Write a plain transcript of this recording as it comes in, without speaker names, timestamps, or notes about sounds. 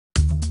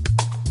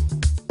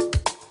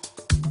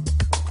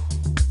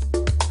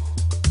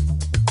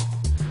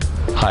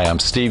Hi, I'm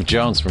Steve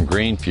Jones from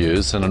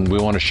Greenfuse, and we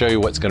want to show you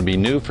what's going to be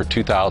new for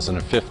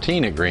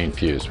 2015 at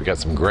Greenfuse. We've got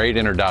some great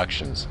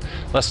introductions.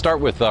 Let's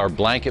start with our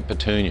blanket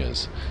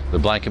petunias. The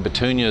blanket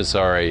petunias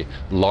are a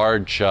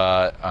large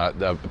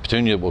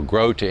petunia that will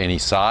grow to any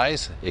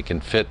size. It can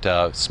fit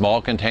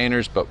small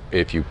containers, but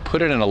if you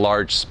put it in a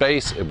large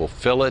space, it will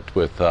fill it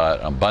with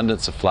an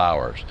abundance of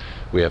flowers.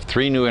 We have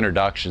 3 new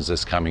introductions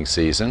this coming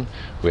season.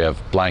 We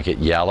have blanket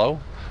yellow,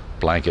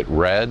 blanket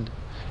red,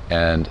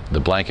 and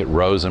the blanket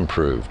rose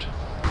improved.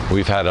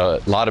 We've had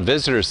a lot of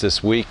visitors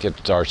this week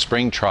at our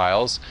spring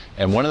trials,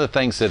 and one of the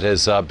things that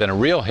has been a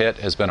real hit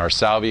has been our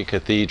salvia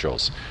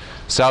cathedrals.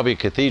 Salvia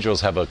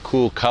cathedrals have a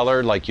cool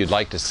color like you'd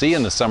like to see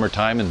in the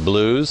summertime in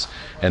blues,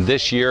 and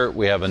this year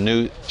we have a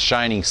new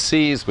shining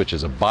seas, which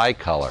is a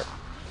bicolor.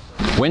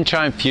 Wind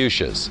chime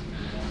fuchsias.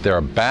 They're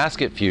a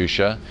basket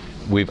fuchsia.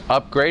 We've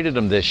upgraded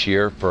them this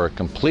year for a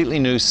completely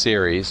new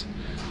series.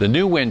 The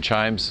new wind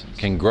chimes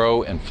can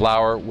grow and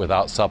flower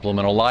without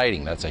supplemental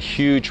lighting. That's a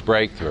huge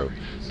breakthrough.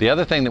 The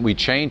other thing that we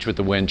changed with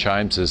the wind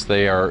chimes is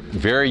they are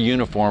very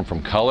uniform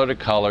from color to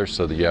color,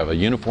 so that you have a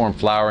uniform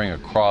flowering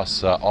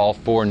across all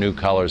 4 new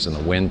colors in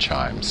the wind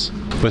chimes.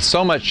 With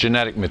so much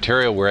genetic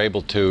material, we're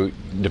able to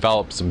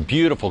develop some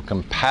beautiful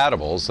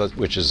compatibles,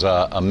 which is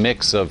a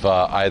mix of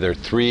either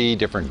 3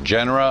 different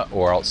genera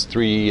or else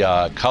 3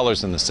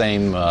 colors in the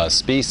same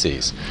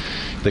species.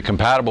 The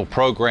compatible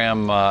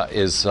program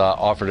is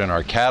offered in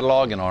our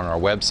catalog and on our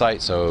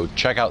website, so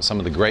check out some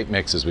of the great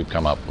mixes we've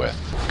come up with.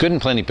 Good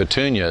and Plenty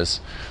petunias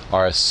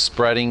are a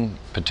spreading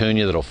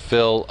petunia that'll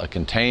fill a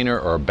container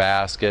or a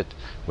basket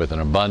with an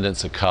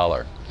abundance of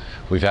color.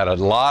 We've had a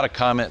lot of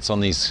comments on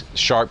these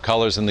sharp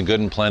colors in the Good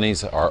and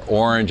Plenties. Our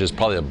orange is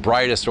probably the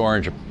brightest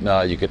orange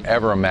you could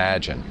ever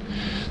imagine.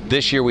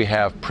 This year we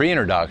have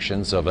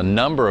pre-introductions of a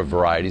number of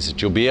varieties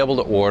that you'll be able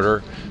to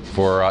order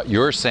for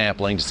your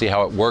sampling to see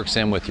how it works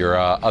in with your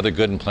other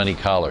Good and Plenty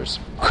colors.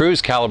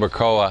 Cruz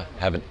calibrachoa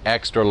have an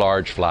extra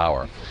large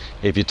flower.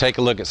 If you take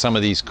a look at some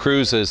of these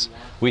cruises,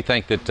 we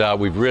think that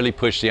we've really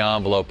pushed the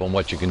envelope on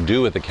what you can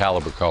do with the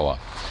calibrachoa.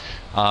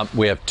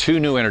 We have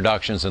 2 new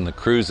introductions in the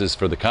cruises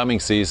for the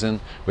coming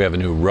season. We have a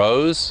new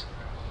rose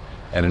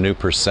and a new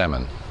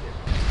persimmon.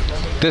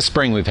 This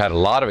spring we've had a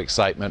lot of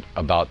excitement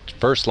about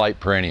First Light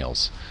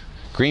perennials.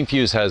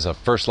 Greenfuse has a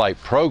First Light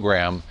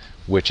program,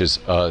 which is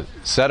a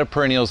set of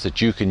perennials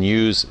that you can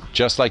use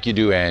just like you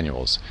do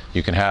annuals.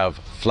 You can have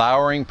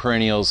flowering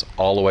perennials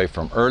all the way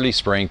from early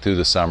spring through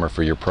the summer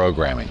for your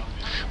programming.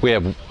 We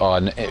have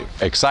an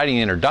exciting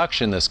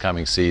introduction this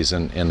coming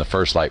season in the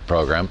First Light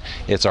program.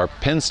 It's our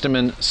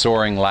penstemon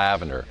soaring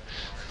lavender.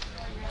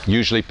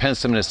 Usually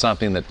penstemon is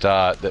something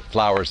that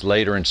flowers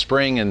later in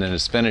spring and then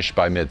is finished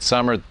by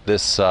midsummer.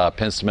 This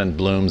penstemon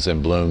blooms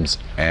and blooms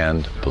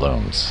and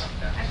blooms.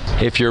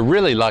 If you're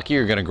really lucky,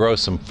 you're going to grow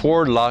some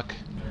 4-luck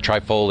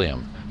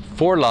trifolium.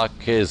 4-luck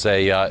is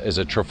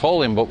a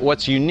trifolium, but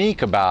what's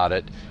unique about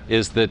it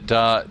is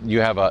that you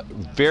have a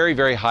very,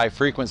 very high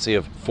frequency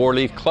of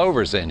 4-leaf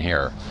clovers in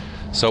here.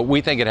 So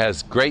we think it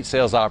has great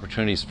sales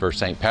opportunities for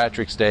St.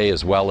 Patrick's Day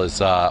as well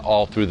as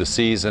all through the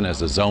season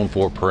as a Zone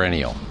 4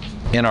 perennial.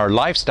 In our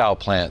lifestyle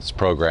plants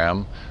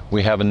program,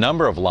 we have a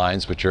number of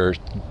lines which are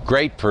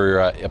great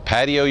for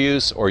patio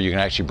use, or you can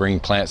actually bring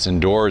plants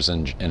indoors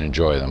and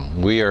enjoy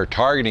them. We are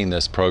targeting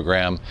this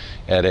program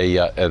at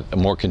a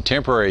more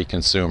contemporary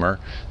consumer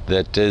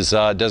that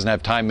doesn't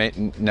have time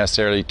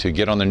necessarily to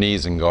get on their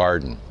knees and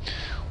garden.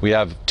 We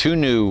have 2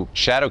 new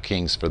Shadow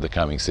Kings for the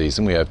coming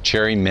season. We have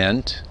Cherry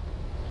Mint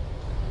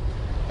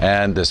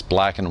and this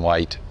black and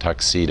white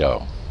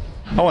tuxedo.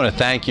 I want to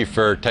thank you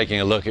for taking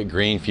a look at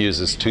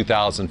Greenfuse's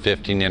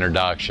 2015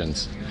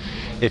 introductions.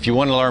 If you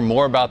want to learn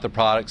more about the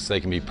products, they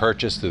can be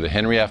purchased through the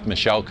Henry F.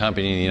 Michel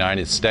Company in the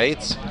United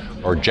States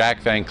or Jack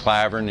Van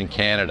Claveren in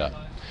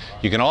Canada.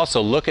 You can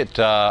also look at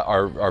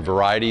our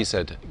varieties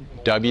at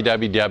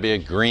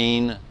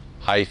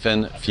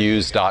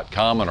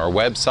www.green-fuse.com on our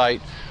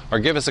website, or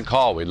give us a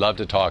call. We'd love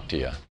to talk to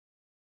you.